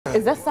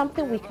Is there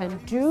something we can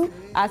do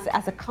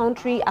as a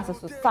country, as a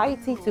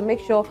society, to make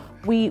sure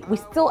we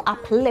still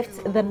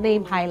uplift the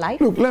name High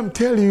Life? Look, let me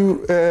tell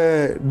you,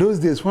 those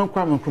days when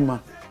Kwame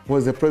Nkrumah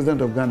was the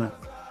president of Ghana,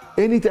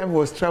 anytime he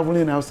was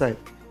traveling outside,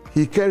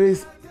 he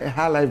carries a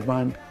High Life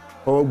band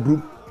or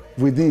group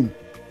within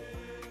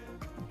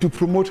to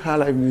promote High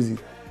Life music.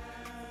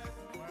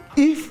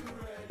 If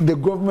the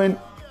government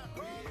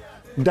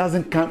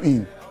doesn't come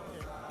in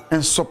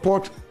and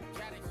support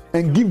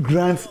and give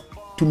grants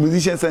to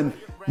musicians and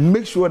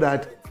make sure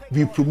that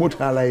we promote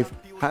High Life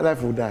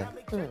will die.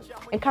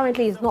 And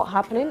currently it's not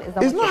happening? Is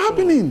that it's not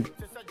happening.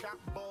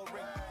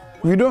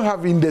 We don't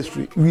have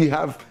industry. We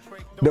have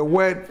the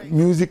word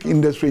music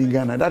industry in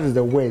Ghana. That is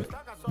the word.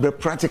 But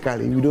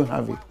practically, we don't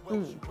have it.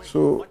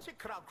 So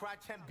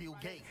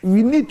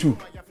we need to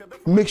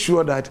make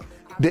sure that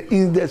the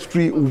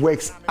industry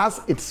works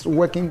as it's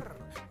working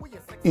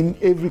in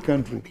every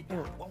country.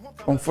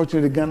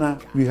 Unfortunately, Ghana,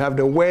 we have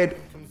the word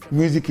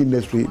music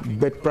industry,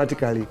 but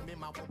practically,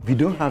 we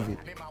don't have it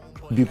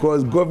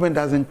because government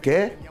doesn't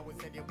care.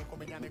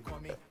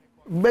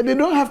 But they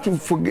don't have to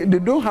forget. They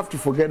don't have to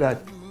forget that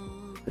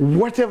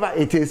whatever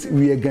it is,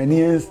 we are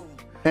Ghanaians,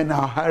 and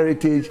our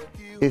heritage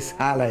is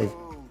High Life.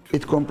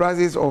 It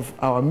comprises of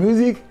our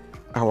music,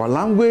 our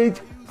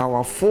language,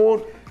 our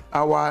food,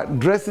 our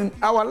dressing,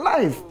 our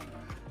life.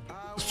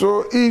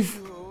 So if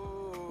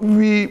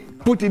we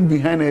put it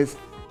behind us,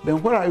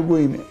 then where are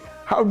we going?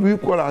 How do we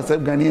call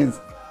ourselves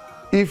Ghanaians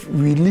if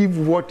we leave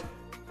what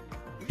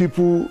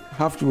people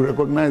have to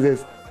recognize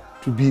us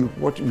to be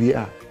what we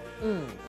are?